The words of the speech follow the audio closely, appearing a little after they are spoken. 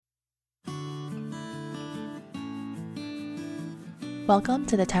Welcome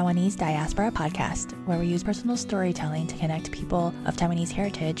to the Taiwanese Diaspora Podcast, where we use personal storytelling to connect people of Taiwanese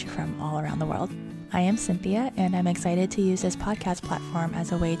heritage from all around the world. I am Cynthia, and I'm excited to use this podcast platform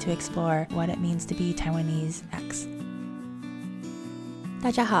as a way to explore what it means to be Taiwanese X. 大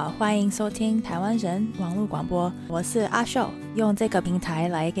家好，欢迎收听台湾人网络广播，我是阿秀，用这个平台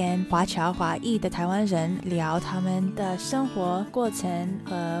来跟华侨华裔的台湾人聊他们的生活过程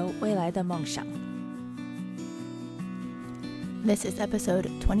和未来的梦想。This is episode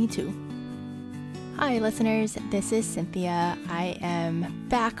 22. Hi listeners, this is Cynthia. I am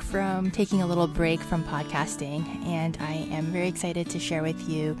back from taking a little break from podcasting, and I am very excited to share with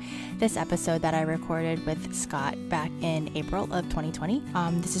you this episode that I recorded with Scott back in April of 2020.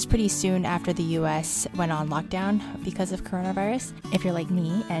 This is pretty soon after the US went on lockdown because of coronavirus. If you're like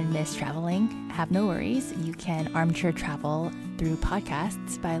me and miss traveling, have no worries. You can armchair travel through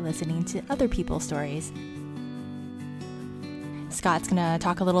podcasts by listening to other people's stories. Scott's going to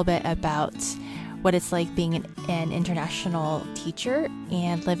talk a little bit about what it's like being an international teacher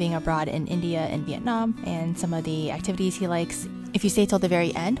and living abroad in India and Vietnam, and some of the activities he likes. If you stay till the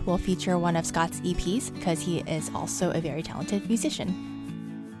very end, we'll feature one of Scott's EPs because he is also a very talented musician.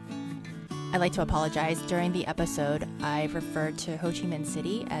 I'd like to apologize. During the episode, I referred to Ho Chi Minh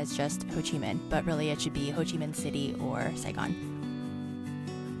City as just Ho Chi Minh, but really it should be Ho Chi Minh City or Saigon.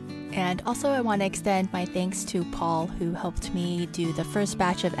 And also I want to extend my thanks to Paul, who helped me do the first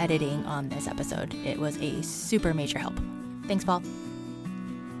batch of editing on this episode. It was a super major help. Thanks, Paul.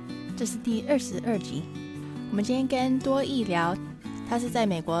 这是第22集。我们今天跟多益聊，他是在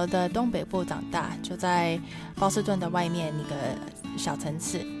美国的东北部长大，就在波士顿的外面一个小城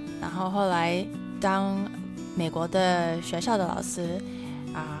市。然后后来当美国的学校的老师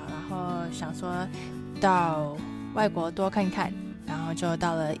然后想说到外国多看看。然后就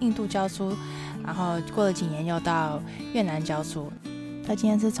到了印度教书，然后过了几年又到越南教书。他今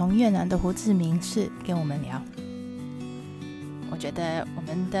天是从越南的胡志明市跟我们聊，我觉得我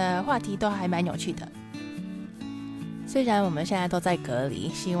们的话题都还蛮有趣的。虽然我们现在都在隔离，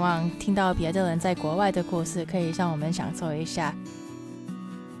希望听到别的人在国外的故事，可以让我们享受一下。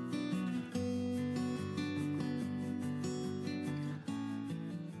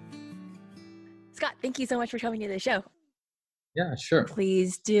Scott, thank you so much for coming to the show.Yeah, sure.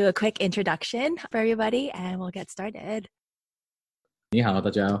 Please do a quick introduction for everybody and we'll get started. 你好，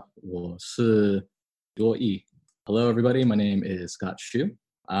大家，我是多益。Hello, everybody. My name is Scott Xu.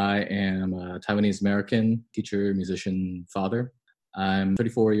 I am a Taiwanese American teacher, musician, father. I'm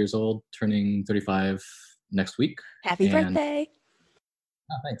 34 years old, turning 35 next week. Happy birthday.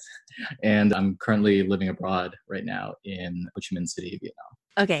 Oh, thanks. And I'm currently living abroad right now in Ho Chi Minh City, Vietnam.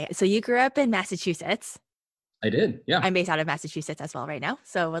 Okay, so you grew up in Massachusetts.I did, yeah. I'm based out of Massachusetts as well right now,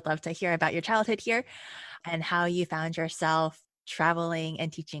 so would love to hear about your childhood here and how you found yourself traveling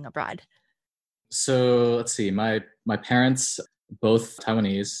and teaching abroad. So let's see, my parents, both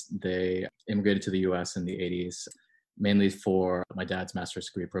Taiwanese, they immigrated to the US in the 80s, mainly for my dad's master's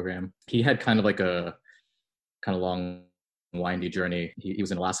degree program. He had kind of like a kind of long, windy journey. He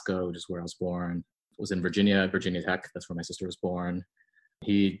was in Alaska, which is where I was born. Was in Virginia Tech, that's where my sister was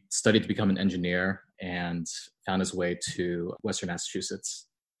born.He studied to become an engineer and found his way to Western Massachusetts.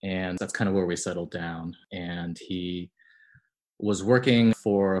 And that's kind of where we settled down. And he was working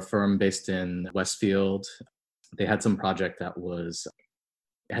for a firm based in Westfield. They had some project that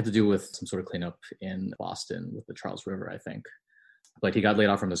it had to do with some sort of cleanup in Boston with the Charles River, I think. But he got laid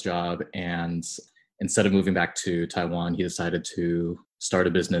off from his job. And instead of moving back to Taiwan, he decided to start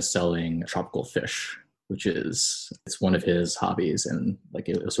a business selling tropical fish.Which is, it's one of his hobbies and like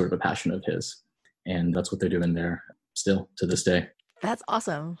it was sort of a passion of his. And that's what they're doing there still to this day. That's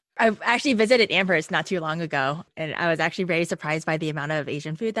awesome. I actually visited Amherst not too long ago, and I was actually very surprised by the amount of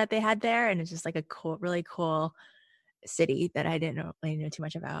Asian food that they had there. And it's just like a cool, really cool city that I didn't really know too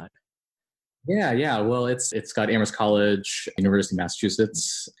much about. Yeah. Well, it's got Amherst College, University of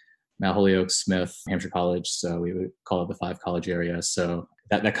Massachusetts, Mount Holyoke, Smith, Hampshire College. So we would call it the 5 college area. So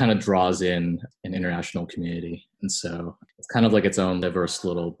that kind of draws in an international community. And so it's kind of like its own diverse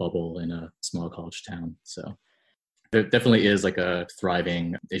little bubble in a small college town. So there definitely is like a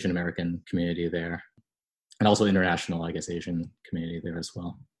thriving Asian American community there. And also international, I guess, Asian community there as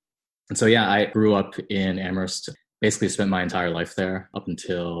well. And so, yeah, I grew up in Amherst, basically spent my entire life there up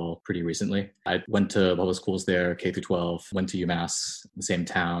until pretty recently. I went to public schools there, K through 12, went to UMass, the same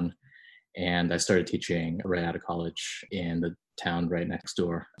town. And I started teaching right out of college in the town right next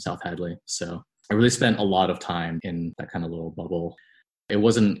door, South Hadley. So I really spent a lot of time in that kind of little bubble. It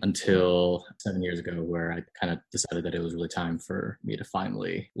wasn't until 7 years ago where I kind of decided that it was really time for me to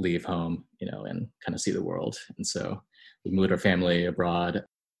finally leave home, and kind of see the world. And so we moved our family abroad,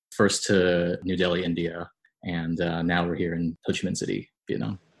 first to New Delhi, India, and now we're here in Ho Chi Minh City,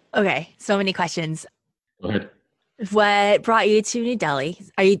 Vietnam. Okay, so many questions. Go ahead. What brought you to New Delhi?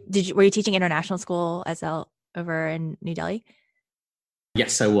 Were you teaching international school SL over in New Delhi?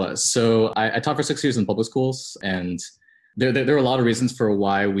 Yes, I was. So I taught for 6 years in public schools, and there were a lot of reasons for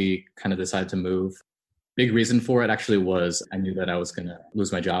why we kind of decided to move. Big reason for it actually was I knew that I was going to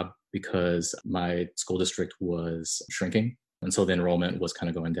lose my job because my school district was shrinking. And so the enrollment was kind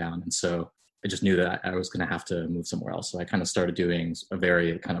of going down. And so I just knew that I was going to have to move somewhere else. So I kind of started doing a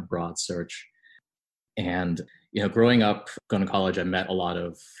very kind of broad search. And, growing up, going to college, I met a lot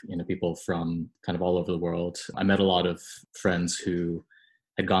of, people from kind of all over the world. I met a lot of friends who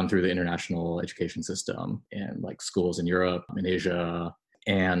had gone through the international education system in like schools in Europe, in Asia.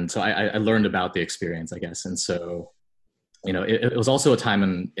 And so I learned about the experience, I guess. And so, it was also a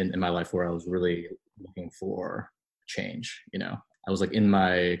time in my life where I was really looking for change. I was like in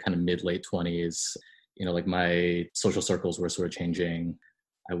my kind of late 20s, like my social circles were sort of changing.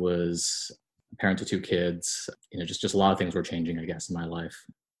 I was a parent to 2 kids, just a lot of things were changing, I guess, in my life.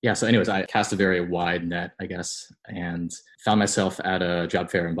 Yeah. So anyways, I cast a very wide net, I guess, and found myself at a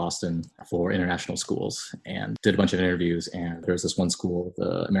job fair in Boston for international schools and did a bunch of interviews. And there was this one school,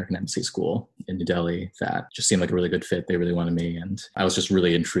 the American Embassy School in New Delhi, that just seemed like a really good fit. They really wanted me. And I was just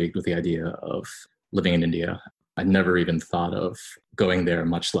really intrigued with the idea of living in India. I'd never even thought of going there,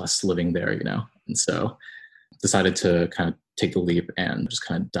 much less living there, And so decided to kind of take the leap and just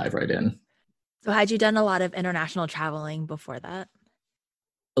kind of dive right in. So had you done a lot of international traveling before that?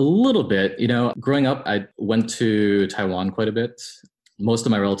 A little bit, growing up, I went to Taiwan quite a bit. Most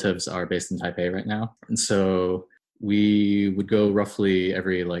of my relatives are based in Taipei right now. And so we would go roughly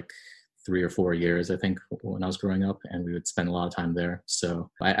every 3 or 4 years, I think, when I was growing up, and we would spend a lot of time there. So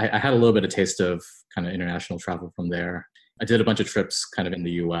I had a little bit of taste of kind of international travel from there. I did a bunch of trips kind of in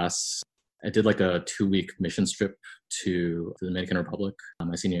the US. I did like a 2-week missions trip to the Dominican Republic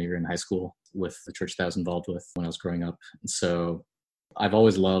my senior year in high school with the church that I was involved with when I was growing up. And so I've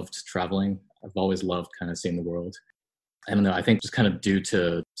always loved traveling. I've always loved kind of seeing the world. I don't know. I think just kind of due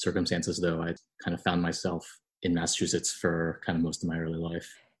to circumstances, though, I kind of found myself in Massachusetts for kind of most of my early life.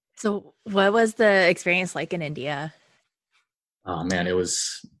 So what was the experience like in India? Oh, man, it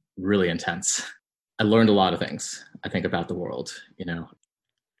was really intense. I learned a lot of things, I think, about the world.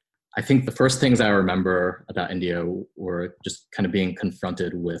 I think the first things I remember about India were just kind of being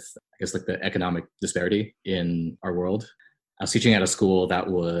confronted with, I guess, like the economic disparity in our world. I was teaching at a school that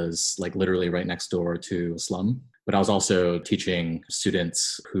was like literally right next door to a slum, but I was also teaching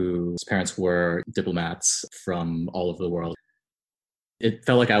students whose parents were diplomats from all over the world. It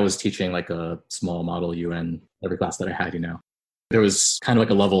felt like I was teaching like a small model UN every class that I had, There was kind of like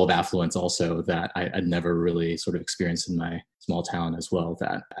a level of affluence also that I'd never really sort of experienced in my small town as well,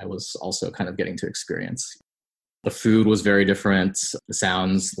 that I was also kind of getting to experience. The food was very different. The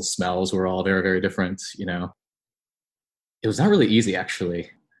sounds, the smells were all very, very different, It was not really easy,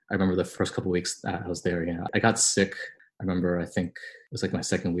 actually. I remember the first couple of weeks that I was there, I got sick. I remember, I think it was like my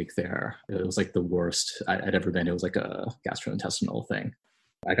second week there. It was like the worst I'd ever been. It was like a gastrointestinal thing.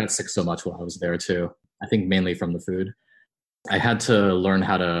 I got sick so much while I was there too. I think mainly from the food. I had to learn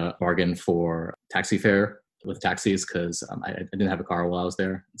how to bargain for taxi fare with taxis because I didn't have a car while I was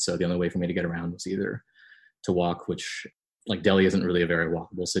there. So the only way for me to get around was either to walk, which like Delhi isn't really a very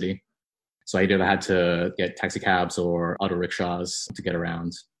walkable city. So I either had to get taxi cabs or auto rickshaws to get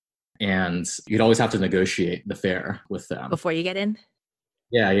around. And you'd always have to negotiate the fare with them. Before you get in?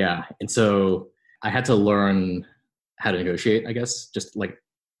 Yeah. And so I had to learn how to negotiate, I guess. Just like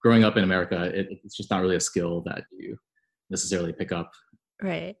growing up in America, it's just not really a skill that you necessarily pick up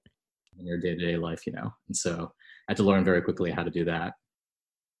right in your day-to-day life, And so I had to learn very quickly how to do that.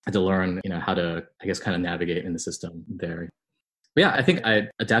 I had to learn, how to, I guess, kind of navigate in the system there. But yeah, I think I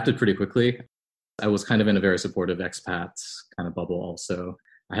adapted pretty quickly. I was kind of in a very supportive expat kind of bubble also.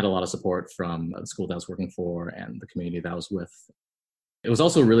 I had a lot of support from the school that I was working for and the community that I was with. It was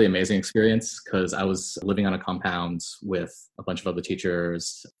also a really amazing experience because I was living on a compound with a bunch of other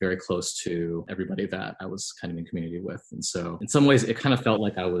teachers, very close to everybody that I was kind of in community with. And so in some ways, it kind of felt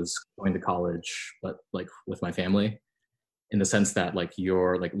like I was going to college, but like with my family, in the sense that like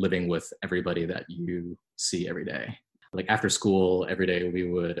you're like living with everybody that you see every day. Like after school, every day we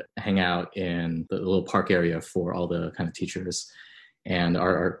would hang out in the little park area for all the kind of teachers. And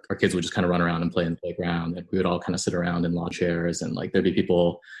our kids would just kind of run around and play in the playground. And we would all kind of sit around in lawn chairs and like there'd be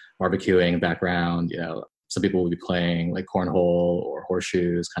people barbecuing in the background. Some people would be playing like cornhole or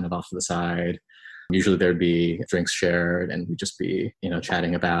horseshoes kind of off to the side. Usually there'd be drinks shared and we'd just be,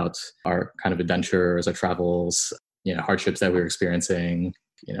 chatting about our kind of adventures, our travels. hardships that we were experiencing,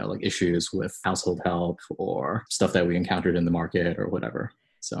 like issues with household help or stuff that we encountered in the market or whatever.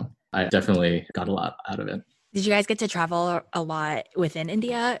 So I definitely got a lot out of it. Did you guys get to travel a lot within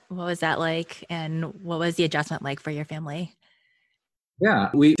India? What was that like? And what was the adjustment like for your family? Yeah,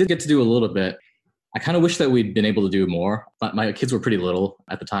 we did get to do a little bit. I kind of wish that we'd been able to do more, but my kids were pretty little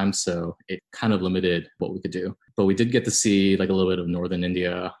at the time, so it kind of limited what we could do. But we did get to see like a little bit of northern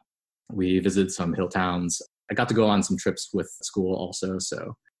India. We visited some hill towns. I got to go on some trips with school also.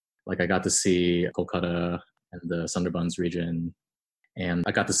 So like I got to see Kolkata and the Sundarbans region. And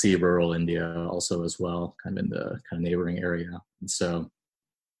I got to see rural India also as well, kind of in the kind of neighboring area. And so,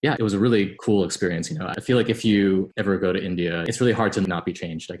 yeah, it was a really cool experience. I feel like if you ever go to India, it's really hard to not be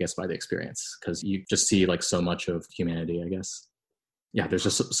changed, I guess, by the experience, because you just see like so much of humanity, I guess. Yeah, there's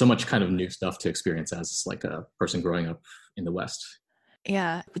just so much kind of new stuff to experience as like a person growing up in the West.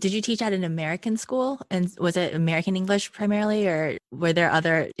 Yeah. Did you teach at an American school? And was it American English primarily, or were there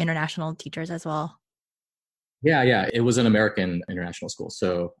other international teachers as well? Yeah. It was an American international school.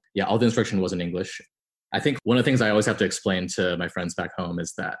 So yeah, all the instruction was in English. I think one of the things I always have to explain to my friends back home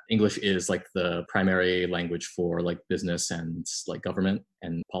is that English is like the primary language for like business and like government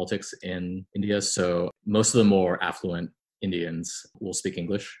and politics in India. So most of the more affluent Indians will speak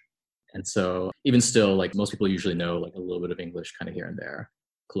English. And so even still, like most people usually know like a little bit of English kind of here and there,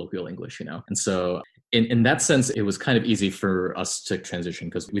 colloquial English. And so in that sense, it was kind of easy for us to transition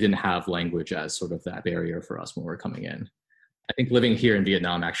because we didn't have language as sort of that barrier for us when we were coming in. I think living here in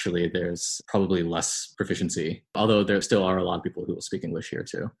Vietnam, actually, there's probably less proficiency, although there still are a lot of people who will speak English here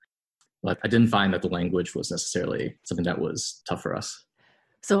too. But I didn't find that the language was necessarily something that was tough for us.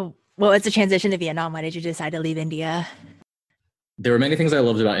 So what was the transition to Vietnam? Why did you decide to leave India? There were many things I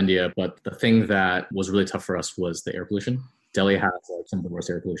loved about India, but the thing that was really tough for us was the air pollution. Delhi has like some of the worst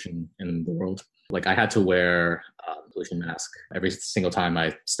air pollution in the world. Like I had to wear a pollution mask every single time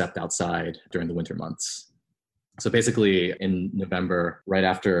I stepped outside during the winter months. So basically in November, right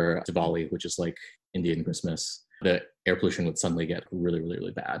after Diwali, which is like Indian Christmas, the air pollution would suddenly get really, really,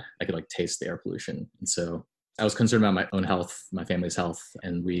 really bad. I could like taste the air pollution. And so I was concerned about my own health, my family's health,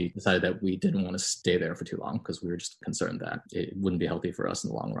 and we decided that we didn't want to stay there for too long because we were just concerned that it wouldn't be healthy for us in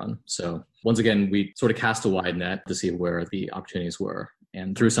the long run. So once again, we sort of cast a wide net to see where the opportunities were.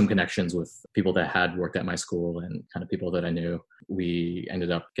 And through some connections with people that had worked at my school and kind of people that I knew, we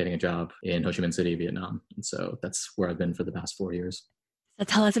ended up getting a job in Ho Chi Minh City, Vietnam. And so that's where I've been for the past 4 years. So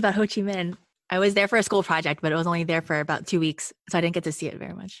tell us about Ho Chi Minh. I was there for a school project, but it was only there for about 2 weeks, so I didn't get to see it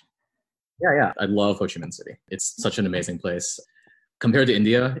very much. Yeah. I love Ho Chi Minh City. It's such an amazing place. Compared to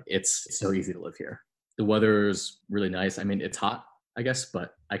India, it's so easy to live here. The weather's really nice. I mean, it's hot, I guess,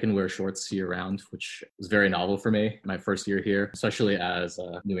 but I can wear shorts year round, which was very novel for me my first year here, especially as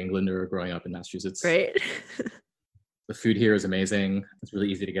a New Englander growing up in Massachusetts. Right. The food here is amazing. It's really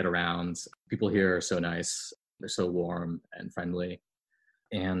easy to get around. People here are so nice. They're so warm and friendly.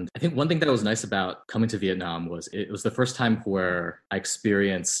 And I think one thing that was nice about coming to Vietnam was it was the first time where I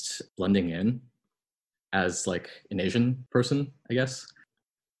experienced blending in as like an Asian person, I guess.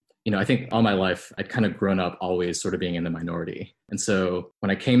 I think all my life, I'd kind of grown up always sort of being in the minority. And so when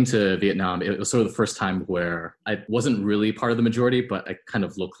I came to Vietnam, it was sort of the first time where I wasn't really part of the majority, but I kind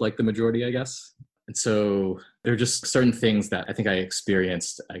of looked like the majority, I guess. And so there are just certain things that I think I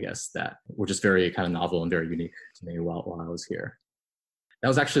experienced, I guess, that were just very kind of novel and very unique to me while I was here. That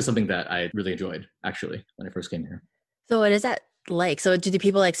was actually something that I really enjoyed, actually, when I first came here. So what is that like? So do the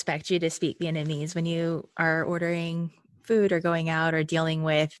people expect you to speak Vietnamese when you are ordering food or going out or dealing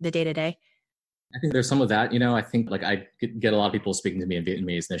with the day-to-day? I think there's some of that, I think like I get a lot of people speaking to me in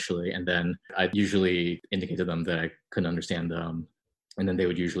Vietnamese initially, and then I'd usually indicate to them that I couldn't understand them. And then they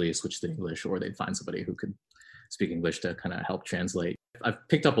would usually switch to English, or they'd find somebody who could speak English to kind of help translate. I've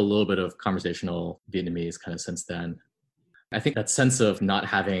picked up a little bit of conversational Vietnamese kind of since then. I think that sense of not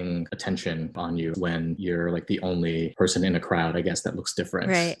having attention on you when you're like the only person in a crowd, I guess, that looks different.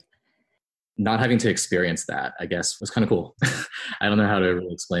 Right. Not having to experience that, I guess, was kind of cool. I don't know how to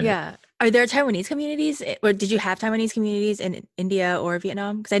really explain it. Yeah. Are there Taiwanese communities, or did you have Taiwanese communities in India or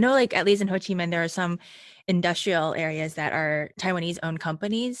Vietnam? Because I know like at least in Ho Chi Minh, there are some industrial areas that are Taiwanese owned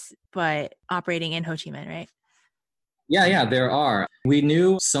companies, but operating in Ho Chi Minh, right? Yeah, there are. We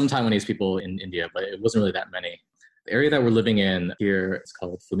knew some Taiwanese people in India, but it wasn't really that many. The area that we're living in here is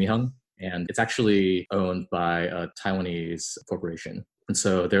called Phu My Hung, and it's actually owned by a Taiwanese corporation. And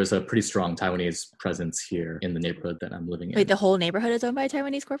so there's a pretty strong Taiwanese presence here in the neighborhood that I'm living in. Wait, the whole neighborhood is owned by a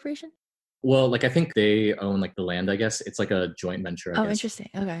Taiwanese corporation? Well, like I think they own like the land, I guess. It's like a joint venture, I guess. Interesting.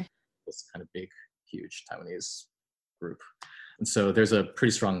 Okay. This kind of big, huge Taiwanese group. And so there's a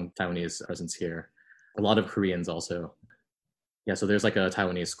pretty strong Taiwanese presence here. A lot of Koreans also. Yeah, so there's like a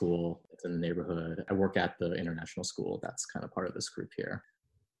Taiwanese school. It's in the neighborhood. I work at the international school. That's kind of part of this group here.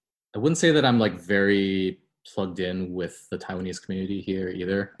 I wouldn't say that I'm like very plugged in with the Taiwanese community here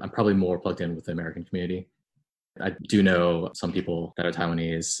either. I'm probably more plugged in with the American community. I do know some people that are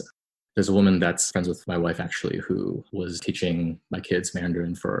Taiwanese. There's a woman that's friends with my wife actually who was teaching my kids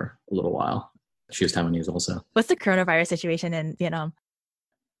Mandarin for a little while. She was Taiwanese also. What's the coronavirus situation in Vietnam?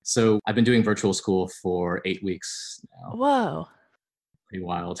 So I've been doing virtual school for 8 weeks now. Whoa. Pretty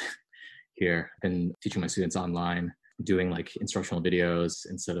wild here. I've been teaching my students online, doing like instructional videos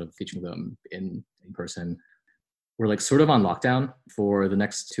instead of teaching them in person. We're like sort of on lockdown for the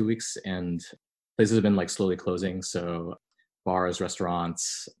next 2 weeks and places have been like slowly closing. So bars,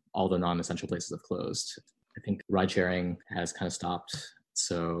 restaurants, all the non-essential places have closed. I think ride sharing has kind of stopped.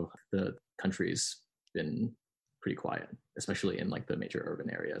 So the country's been pretty quiet, especially in like the major urban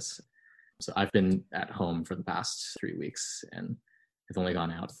areas. So I've been at home for the past 3 weeks and I've only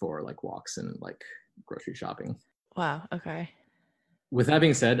gone out for like walks and like grocery shopping. Wow. Okay. With that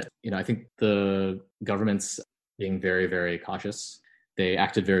being said, I think the government's being very, very cautious. They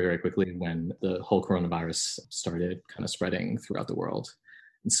acted very, very quickly when the whole coronavirus started kind of spreading throughout the world.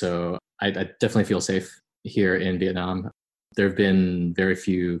 And so I definitely feel safe here in Vietnam. There have been very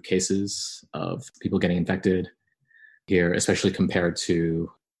few cases of people getting infected here, especially compared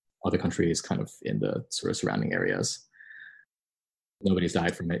to other countries kind of in the sort of surrounding areas. Nobody's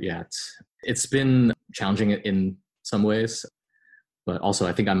died from it yet. It's been challenging in some ways, but also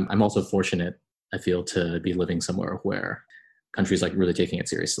I think I'm also fortunate, I feel, to be living somewhere where countries like really taking it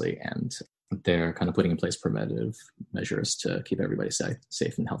seriously and they're kind of putting in place preventative measures to keep everybody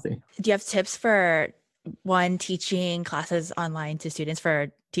safe and healthy. Do you have tips for one, teaching classes online to students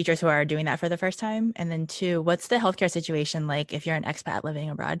for teachers who are doing that for the first time? And then two, what's the healthcare situation like if you're an expat living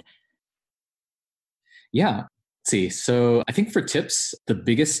abroad? Yeah. See, so I think for tips, the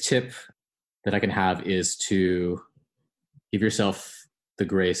biggest tip that I can have is to give yourself the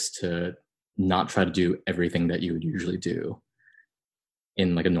grace to not try to do everything that you would usually do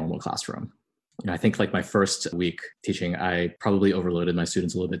in like a normal classroom. I think like my first week teaching, I probably overloaded my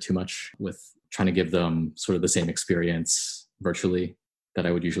students a little bit too much with trying to give them sort of the same experience virtually that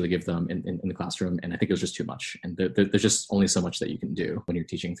I would usually give them in the classroom. And I think it was just too much. And there's just only so much that you can do when you're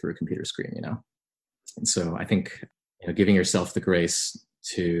teaching through a computer screen, And so I think giving yourself the grace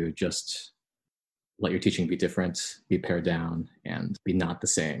to just let your teaching be different, be pared down, and be not the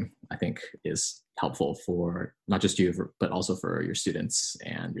same, I think is helpful for not just you, but also for your students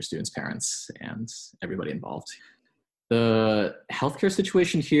and your students' parents and everybody involved. The healthcare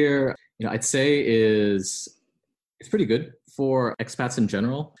situation here, I'd say it's pretty good for expats in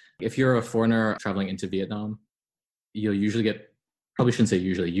general. If you're a foreigner traveling into Vietnam, you'll usually probably shouldn't say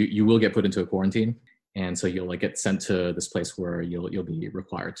usually, you will get put into a quarantine. And so you'll like get sent to this place where you'll be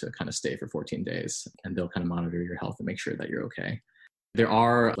required to kind of stay for 14 days and they'll kind of monitor your health and make sure that you're okay. There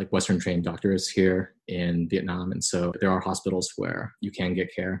are like Western trained doctors here in Vietnam. And so there are hospitals where you can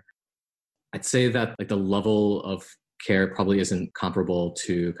get care. I'd say that like the level of care probably isn't comparable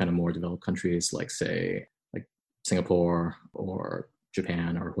to kind of more developed countries like say like Singapore or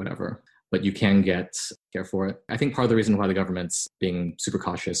Japan or whatever, but you can get care for it. I think part of the reason why the government's being super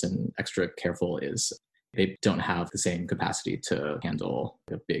cautious and extra careful is they don't have the same capacity to handle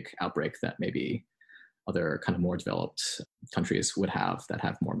a big outbreak that maybe other kind of more developed countries would have that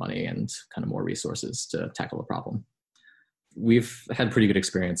have more money and kind of more resources to tackle the problem. We've had pretty good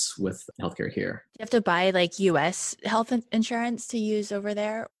experience with healthcare here. Do you have to buy like US health insurance to use over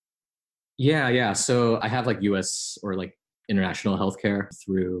there? Yeah. So I have like US or like international healthcare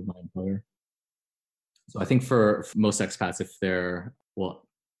through my employer. So I think for most expats, if they're, well,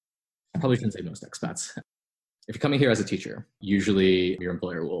 I probably shouldn't say most expats. If you're coming here as a teacher, usually your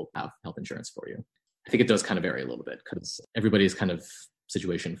employer will have health insurance for you. I think it does kind of vary a little bit because everybody's kind of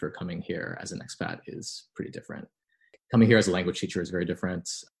situation for coming here as an expat is pretty different. Coming here as a language teacher is very different.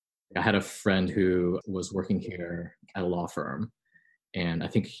 I had a friend who was working here at a law firm, and I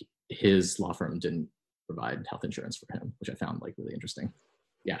think his law firm didn't provide health insurance for him, which I found like really interesting.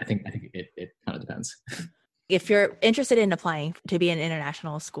 Yeah, I think it kind of depends. If you're interested in applying to be an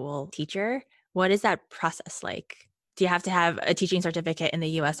international school teacher, what is that process like? Do you have to have a teaching certificate in the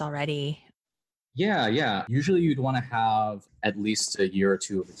US already? Yeah. Usually you'd want to have at least a year or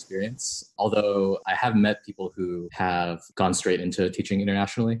two of experience, although I have met people who have gone straight into teaching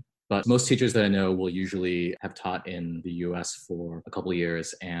internationally. But most teachers that I know will usually have taught in the US for a couple of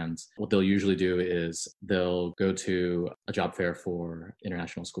years. And what they'll usually do is they'll go to a job fair for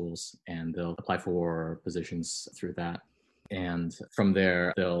international schools and they'll apply for positions through that. And from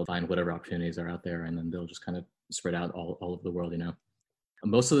there, they'll find whatever opportunities are out there, and then they'll just kind of spread out all over the world, you know.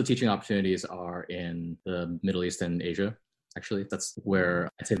 Most of the teaching opportunities are in the Middle East and Asia. Actually, that's where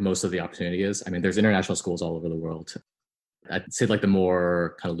I'd say most of the opportunity is. I mean, there's international schools all over the world. I'd say like the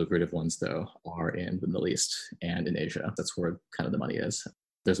more kind of lucrative ones, though, are in the Middle East and in Asia. That's where kind of the money is.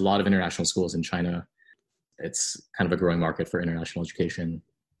 There's a lot of international schools in China. It's kind of a growing market for international education.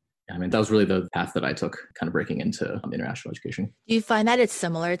 I mean, that was really the path that I took, kind of breaking into international education. Do you find that it's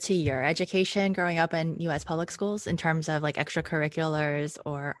similar to your education growing up in US public schools in terms of like extracurriculars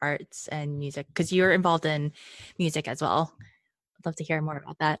or arts and music? Because you're involved in music as well. I'd love to hear more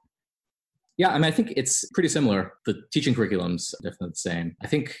about that. Yeah, I mean, I think it's pretty similar. The teaching curriculum's definitely the same. I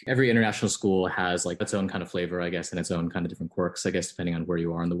think every international school has like its own kind of flavor, I guess, and its own kind of different quirks, I guess, depending on where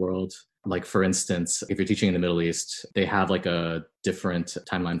you are in the world. Like, for instance, if you're teaching in the Middle East, they have like a different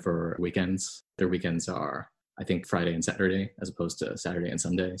timeline for weekends. Their weekends are, I think, Friday and Saturday as opposed to Saturday and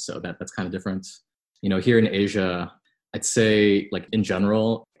Sunday. So that's kind of different. You know, here in Asia, I'd say like in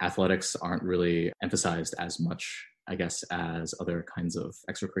general, athletics aren't really emphasized as much, I guess, as other kinds of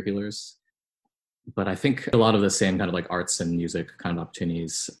extracurriculars. But I think a lot of the same kind of like arts and music kind of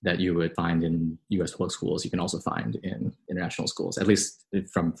opportunities that you would find in US public schools, you can also find in international schools, at least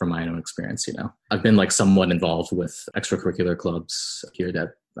from my own experience, you know. I've been like somewhat involved with extracurricular clubs here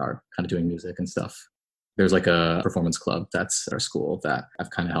that are kind of doing music and stuff. There's like a performance club that's at our school that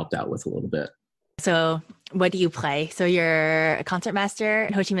I've kind of helped out with a little bit. So what do you play? So you're a concert master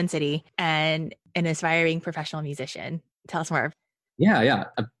in Ho Chi Minh City and an aspiring professional musician. Tell us more. Yeah.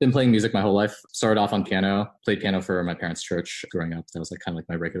 I've been playing music my whole life. Started off on piano, played piano for my parents' church growing up. That was like kind of like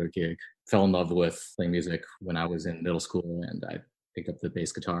my regular gig. Fell in love with playing music when I was in middle school, and I picked up the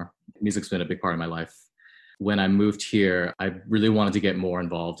bass guitar. Music's been a big part of my life. When I moved here, I really wanted to get more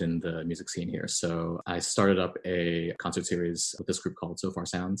involved in the music scene here. So I started up a concert series with this group called So Far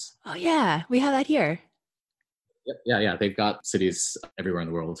Sounds. Oh yeah, we have that here. Yeah. They've got cities everywhere in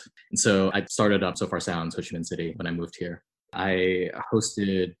the world. And so I started up So Far Sounds, Ho Chi Minh City, when I moved here. I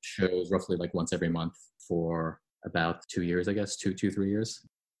hosted shows roughly like once every month for about 2 years, I guess, 3 years.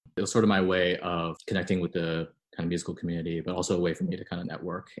 It was sort of my way of connecting with the kind of musical community, but also a way for me to kind of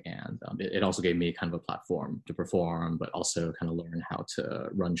network. And it also gave me kind of a platform to perform, but also kind of learn how to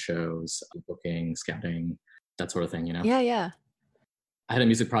run shows, booking, scouting, that sort of thing, you know? Yeah. I had a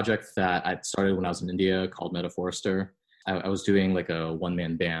music project that I started when I was in India called Meta Forester. I was doing like a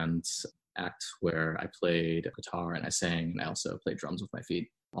one-man band act where I played guitar and I sang, and I also played drums with my feet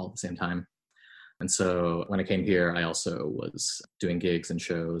all at the same time. And so when I came here, I also was doing gigs and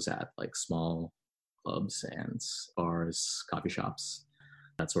shows at like small clubs and bars, coffee shops,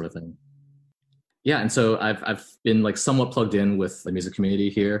 that sort of thing. Yeah, and so I've been like somewhat plugged in with the music community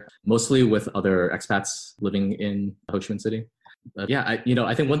here, mostly with other expats living in Ho Chi Minh City. But yeah,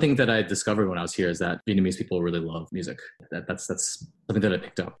 I think one thing that I discovered when I was here is that Vietnamese people really love music. That's something that I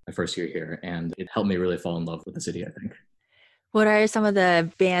picked up my first year here, and it helped me really fall in love with the city, I think. What are some of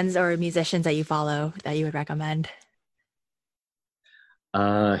the bands or musicians that you follow that you would recommend?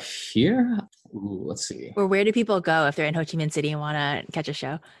 Here? Ooh, let's see. Or where do people go if they're in Ho Chi Minh City and want to catch a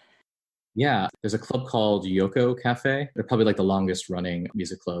show? Yeah, there's a club called Yoko Cafe. They're probably like the longest running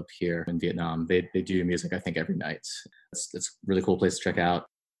music club here in Vietnam. They do music, I think, every night. It's a really cool place to check out.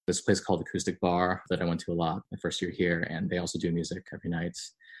 There's a place called Acoustic Bar that I went to a lot my first year here, and they also do music every night.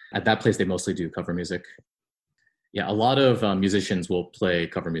 At that place, they mostly do cover music. Yeah, a lot of musicians will play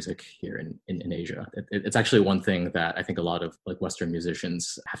cover music here in Asia. It's actually one thing that I think a lot of like Western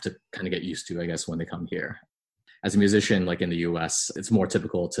musicians have to kind of get used to, I guess, when they come here. As a musician, like in the US, it's more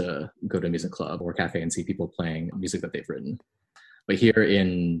typical to go to a music club or cafe and see people playing music that they've written. But here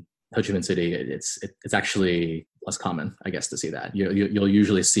in Ho Chi Minh City, it's actually less common, I guess, to see that. You'll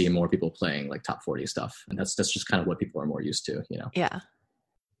usually see more people playing like top 40 stuff. And that's just kind of what people are more used to, you know? Yeah.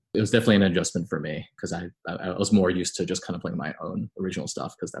 It was definitely an adjustment for me because I was more used to just kind of playing my own original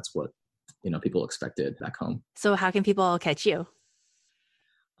stuff because that's what, people expected back home. So how can people catch you?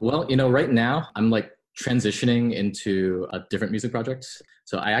 Well, right now I'm like transitioning into a different music project.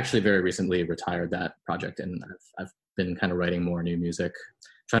 So I actually very recently retired that project, and I've been kind of writing more new music,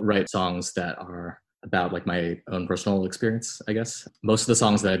 trying to write songs that are about like my own personal experience, I guess. Most of the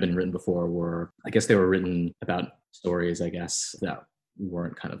songs that had been written before they were written about stories, I guess, that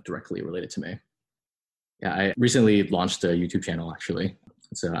weren't kind of directly related to me. Yeah, I recently launched a YouTube channel actually.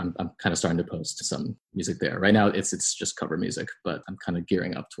 So I'm kind of starting to post some music there. Right now it's just cover music, but I'm kind of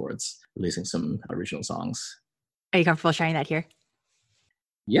gearing up towards releasing some original songs. Are you comfortable sharing that here?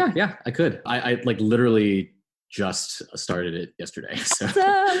 Yeah, I could. I like literally just started it yesterday. So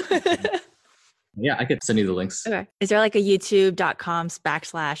Yeah, I could send you the links. Okay. Is there like a youtube.com/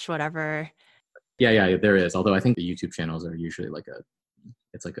 whatever? Yeah, there is. Although I think the YouTube channels are usually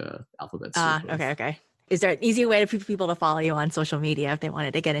it's like a alphabet soup. Okay. Is there an easy way for people to follow you on social media if they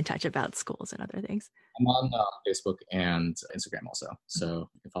wanted to get in touch about schools and other things? I'm on Facebook and Instagram also, so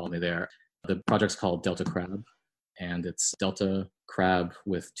you can follow me there. The project's called Delta Crab, and it's Delta Crab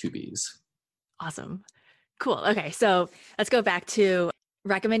with 2 B's. Awesome. Cool. Okay, so let's go back to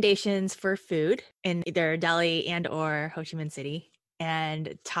recommendations for food in either Delhi and or Ho Chi Minh City,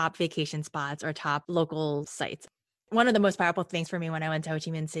 and top vacation spots or top local sites. One of the most powerful things for me when I went to Ho Chi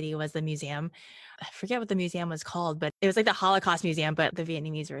Minh City was the museum. I forget what the museum was called, but it was like the Holocaust Museum, but the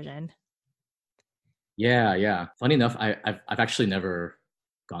Vietnamese version. Yeah. Funny enough, I've actually never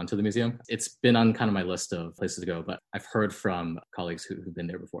gone to the museum. It's been on kind of my list of places to go, but I've heard from colleagues who've been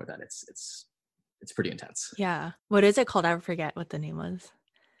there before that it's pretty intense. Yeah. What is it called? I forget what the name was.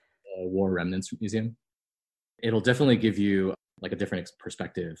 War Remnants Museum. It'll definitely give you like a different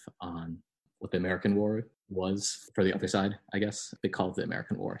perspective on what the American War was for the other side, I guess. They call it the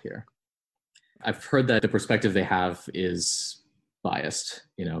American War here. I've heard that the perspective they have is biased,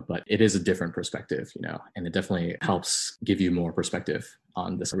 but it is a different perspective, and it definitely helps give you more perspective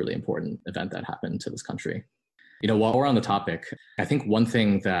on this really important event that happened to this country. While we're on the topic, I think one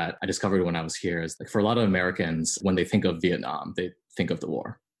thing that I discovered when I was here is like for a lot of Americans, when they think of Vietnam, they think of the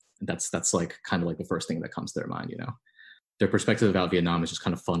war. That's like kind of like the first thing that comes to their mind, Their perspective about Vietnam is just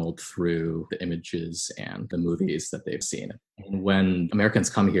kind of funneled through the images and the movies that they've seen. And when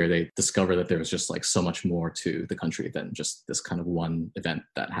Americans come here, they discover that there's just like so much more to the country than just this kind of one event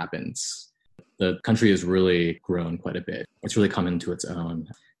that happens. The country has really grown quite a bit. It's really come into its own.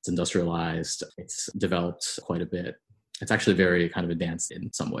 It's industrialized. It's developed quite a bit. It's actually very kind of advanced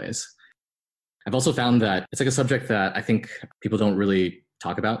in some ways. I've also found that it's like a subject that I think people don't really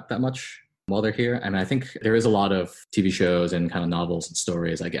talk about that much while they're here. I mean, I think there is a lot of TV shows and kind of novels and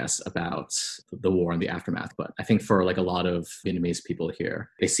stories, I guess, about the war and the aftermath. But I think for like a lot of Vietnamese people here,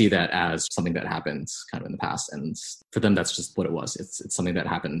 they see that as something that happened kind of in the past. And for them, that's just what it was. It's something that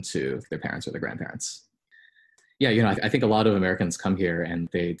happened to their parents or their grandparents. Yeah, I think a lot of Americans come here and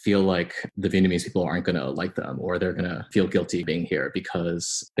they feel like the Vietnamese people aren't going to like them, or they're going to feel guilty being here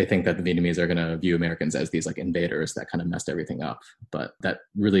because they think that the Vietnamese are going to view Americans as these like invaders that kind of messed everything up. But that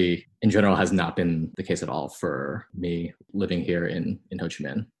really, in general, has not been the case at all for me living here in Ho Chi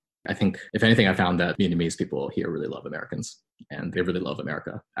Minh. I think, if anything, I found that Vietnamese people here really love Americans, and they really love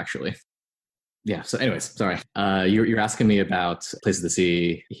America, actually. Yeah. So anyways, sorry. You're asking me about places to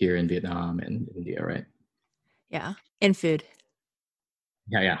see here in Vietnam and India, right? Yeah. And food.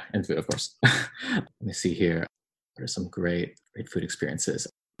 Yeah. And food, of course. Let me see here. There's some great food experiences.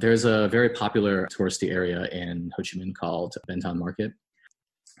 There's a very popular touristy area in Ho Chi Minh called Ben Thanh Market.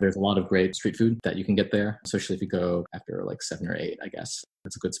 There's a lot of great street food that you can get there, especially if you go after like 7 or 8, I guess.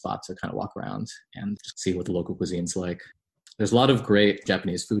 It's a good spot to kind of walk around and just see what the local cuisine's like. There's a lot of great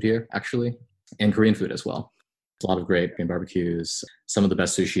Japanese food here, actually, and Korean food as well. A lot of great Korean barbecues. Some of the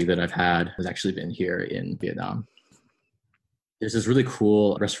best sushi that I've had has actually been here in Vietnam. There's this really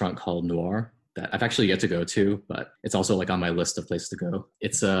cool restaurant called Noir that I've actually yet to go to, but it's also like on my list of places to go.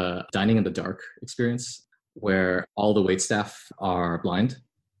 It's a dining in the dark experience where all the waitstaff are blind.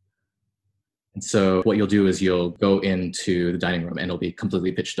 And so what you'll do is you'll go into the dining room and it'll be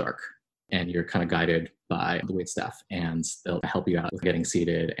completely pitch dark. And you're kind of guided by the waitstaff, and they'll help you out with getting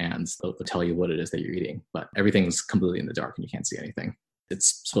seated, and they'll tell you what it is that you're eating. But everything's completely in the dark and you can't see anything.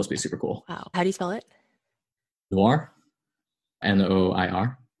 It's supposed to be super cool. Wow. How do you spell it? Noir.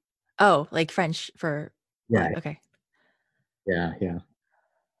 Noir. Oh, like French for... Yeah. Okay. Yeah.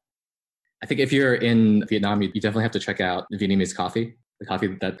 I think if you're in Vietnam, you definitely have to check out Vietnamese coffee. The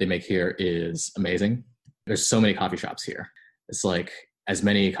coffee that they make here is amazing. There's so many coffee shops here. It's like as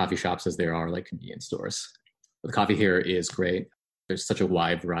many coffee shops as there are like convenience stores. But the coffee here is great. There's such a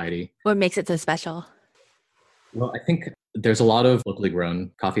wide variety. What makes it so special? Well, I think there's a lot of locally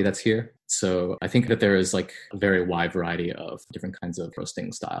grown coffee that's here. So I think that there is like a very wide variety of different kinds of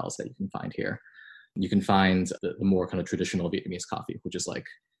roasting styles that you can find here. You can find the more kind of traditional Vietnamese coffee, which is like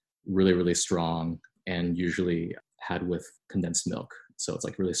really, really strong and usually had with condensed milk. So it's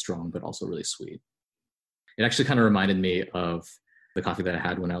like really strong, but also really sweet. It actually kind of reminded me of the coffee that I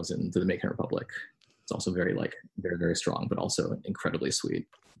had when I was in the Dominican Republic. It's also very, very strong, but also incredibly sweet.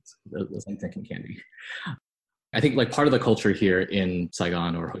 It's like drinking candy. I think like part of the culture here in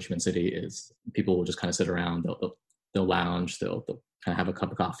Saigon or Ho Chi Minh City is people will just kind of sit around, they'll lounge, they'll kind of have a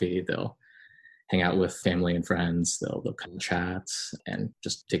cup of coffee, they'll hang out with family and friends, they'll kind of chat and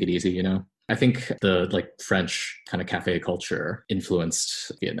just take it easy, you know? I think the like French kind of cafe culture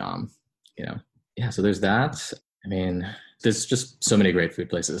influenced Vietnam, you know? Yeah, so there's that. I mean, there's just so many great food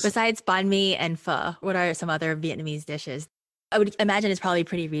places. Besides banh mi and pho, what are some other Vietnamese dishes? I would imagine it's probably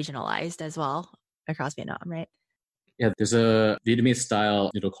pretty regionalized as well across Vietnam, right? Yeah, there's a Vietnamese style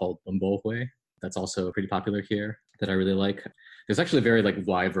noodle called bún bò Huế that's also pretty popular here that I really like. There's actually a very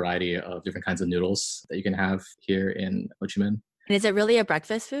wide variety of different kinds of noodles that you can have here in Ho Chi Minh. And is it really a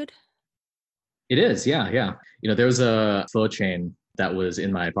breakfast food? It is, yeah, yeah. There was a pho chain that was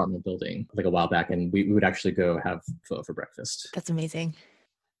in my apartment building a while back, and we would actually go have pho for breakfast That's amazing.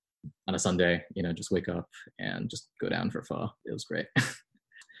 on a Sunday. Just wake up and just go down for pho. It was great.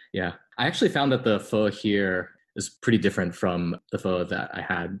 Yeah, I actually found that the pho here is pretty different from the pho that I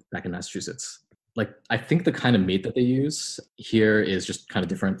had back in Massachusetts. I think the kind of meat that they use here is just kind of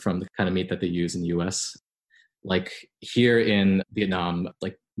different from the kind of meat that they use in the US. Here in Vietnam,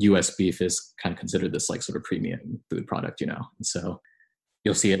 US beef is kind of considered this sort of premium food product, And so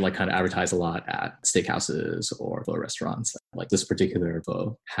you'll see it kind of advertised a lot at steakhouses or pho restaurants. This particular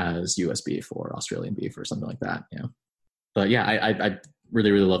pho has US beef or Australian beef or something like that, But yeah, I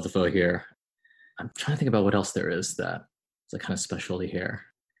really, really love the pho here. I'm trying to think about what else there is that is kind of specialty here.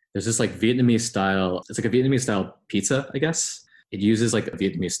 There's this Vietnamese style, it's a Vietnamese style pizza, I guess. It uses a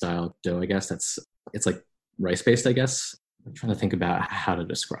Vietnamese style dough, I guess. It's rice based, I guess. I'm trying to think about how to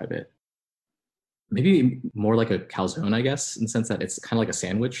describe it. Maybe more like a calzone, I guess, in the sense that it's kind of like a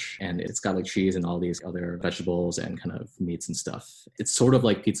sandwich and it's got cheese and all these other vegetables and kind of meats and stuff. It's sort of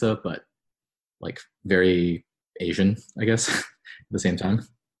like pizza, but very Asian, I guess, at the same time.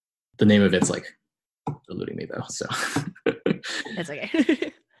 The name of it's eluding me though, so. That's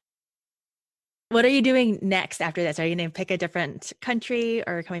okay. What are you doing next after this? Are you going to pick a different country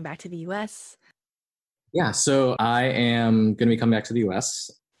or coming back to the US? Yeah, so I am going to be coming back to the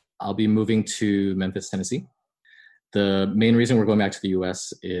US. I'll be moving to Memphis, Tennessee. The main reason we're going back to the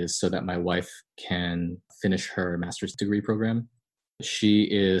US is so that my wife can finish her master's degree program. She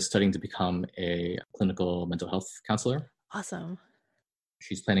is studying to become a clinical mental health counselor. Awesome.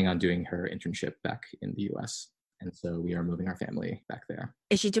 She's planning on doing her internship back in the US. And so we are moving our family back there.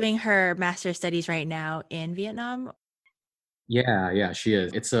 Is she doing her master's studies right now in Vietnam? Yeah, she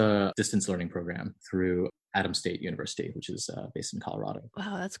is. It's a distance learning program through Adams State University, which is based in Colorado.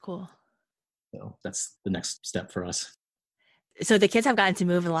 Wow, that's cool. So that's the next step for us. So the kids have gotten to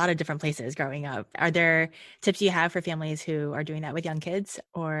move a lot of different places growing up. Are there tips you have for families who are doing that with young kids?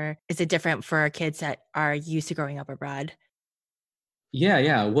 Or is it different for kids that are used to growing up abroad?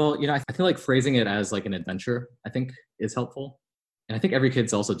 Yeah. Well, I feel phrasing it as an adventure, I think is helpful. And I think every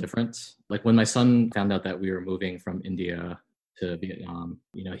kid's also different. When my son found out that we were moving from India to Vietnam,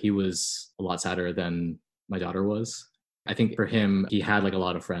 he was a lot sadder than my daughter was. I think for him, he had a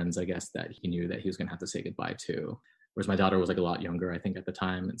lot of friends, I guess, that he knew that he was going to have to say goodbye to. Whereas my daughter was a lot younger, I think, at the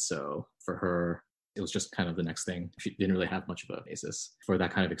time. And so for her, it was just kind of the next thing. She didn't really have much of a basis for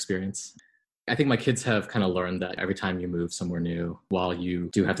that kind of experience. I think my kids have kind of learned that every time you move somewhere new, while you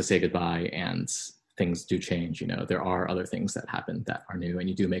do have to say goodbye and things do change, there are other things that happen that are new and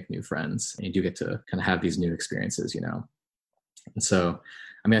you do make new friends and you do get to kind of have these new experiences, And so,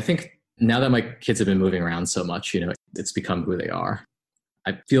 I think now that my kids have been moving around so much, it's become who they are.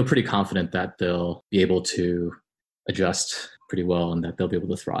 I feel pretty confident that they'll be able to adjust pretty well and that they'll be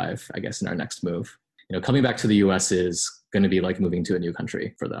able to thrive, I guess, in our next move. Coming back to the US is going to be like moving to a new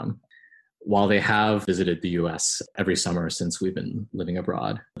country for them. While they have visited the US every summer since we've been living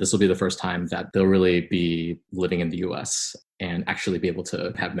abroad, this will be the first time that they'll really be living in the US and actually be able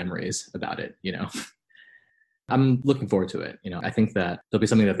to have memories about it, I'm looking forward to it. I think that there'll be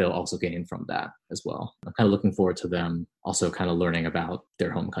something that they'll also gain from that as well. I'm kind of looking forward to them also kind of learning about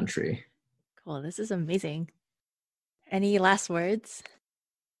their home country. Cool. This is amazing. Any last words?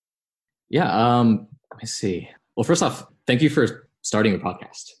 Yeah. Let me see. Well, first off, thank you for starting a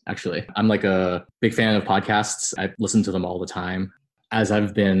podcast. Actually, I'm a big fan of podcasts. I listen to them all the time. As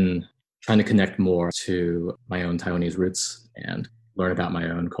I've been trying to connect more to my own Taiwanese roots and learn about my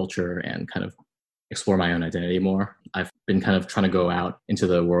own culture and kind of explore my own identity more, I've been kind of trying to go out into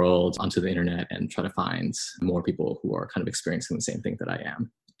the world, onto the internet, and try to find more people who are kind of experiencing the same thing that I am.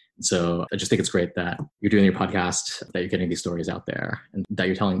 So I just think it's great that you're doing your podcast, that you're getting these stories out there and that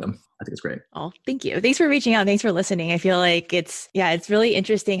you're telling them. I think it's great. Oh, thank you. Thanks for reaching out. Thanks for listening. I feel like it's really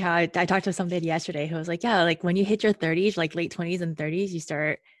interesting how I talked to somebody yesterday who was when you hit your 30s, late 20s and 30s, you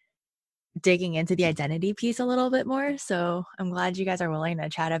start digging into the identity piece a little bit more. So I'm glad you guys are willing to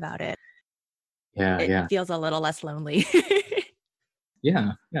chat about it. It feels a little less lonely.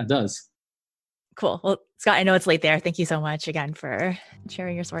 Yeah, it does. Cool. Well, Scott, I know it's late there. Thank you so much again for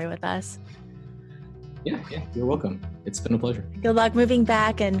sharing your story with us. Yeah, you're welcome. It's been a pleasure. Good luck moving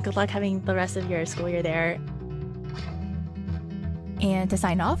back, and good luck having the rest of your school year there. And to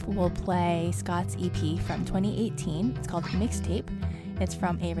sign off, we'll play Scott's EP from 2018. It's called Mixtape. It's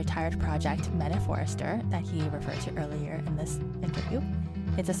from a retired project, Meta Forester, that he referred to earlier in this interview.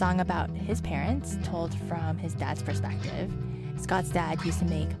 It's a song about his parents, told from his dad's perspective. Scott's dad used to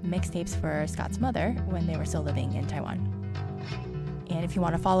make mixtapes for Scott's mother when they were still living in Taiwan. And if you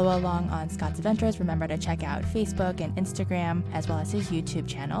want to follow along on Scott's adventures, remember to check out Facebook and Instagram, as well as his YouTube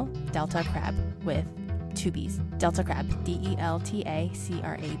channel, Delta Crab, with 2 B's. Delta Crab,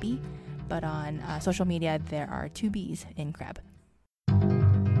 DELTACRAB. But on social media, there are 2 B's in crab.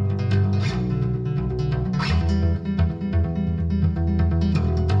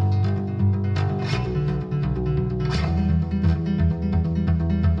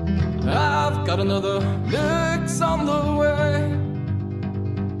 I've got another mix on the way.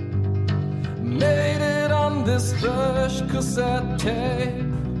 Made it on this fresh cassette tape,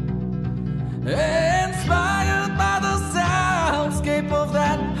 inspired by the soundscape of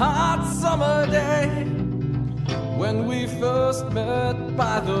that hot summer day when we first met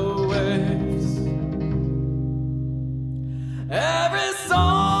by the waves. Every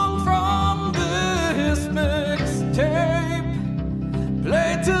song from this mixtape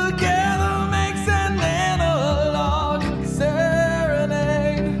played together makes an analog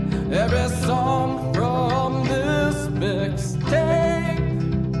serenade. Every song from this mixtape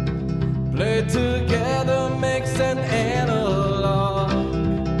played together makes an analog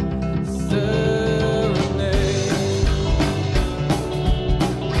serenade.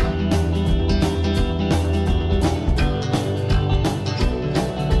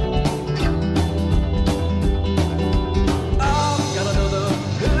 I've got another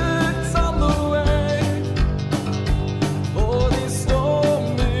mix on the way for these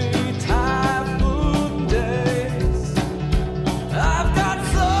stormy typhoon days. I've got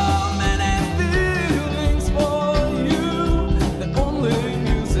so many feelings for you that only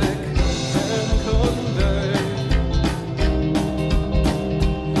music can convey.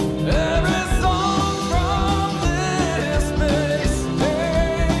 Every song from this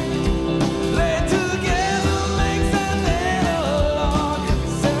mixtape played together makes an analog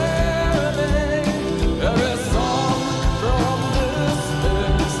serenade. Every song from this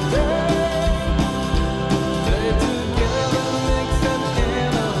mixtape played together makes an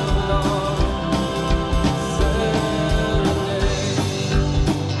analog serenade.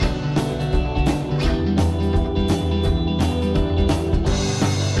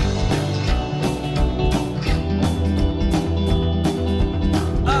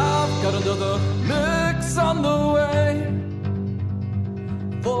 I've got another mix on the way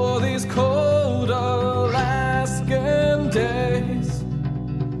for these cold Alaskan days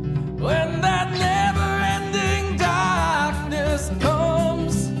when that never-ending darkness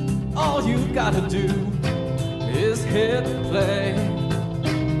comes. All you gotta do is hit play.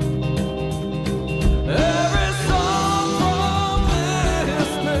 Every song from this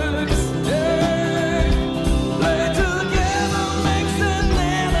mixtape played together makes an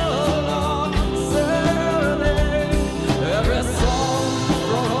analog serenade. Every song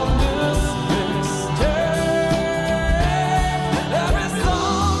from this mixtape, every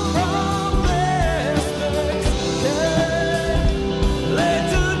song from this mixtape played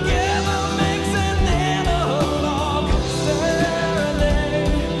together makes an analog serenade.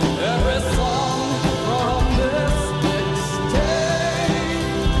 Every song from this mixtape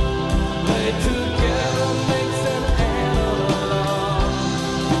played together makes an analog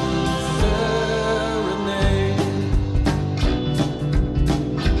serenade.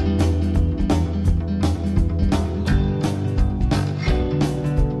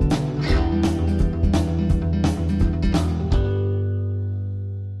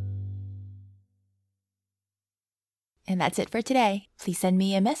 And that's it for today. Please send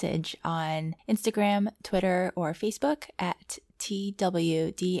me a message on Instagram, Twitter, or Facebook at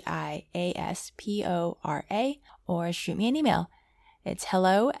TWDIASPORA, or shoot me an email. It's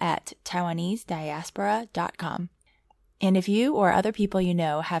hello@TaiwaneseDiaspora.com. And if you or other people you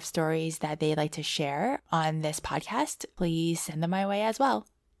know have stories that they'd like to share on this podcast, please send them my way as well.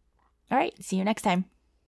 All right, see you next time.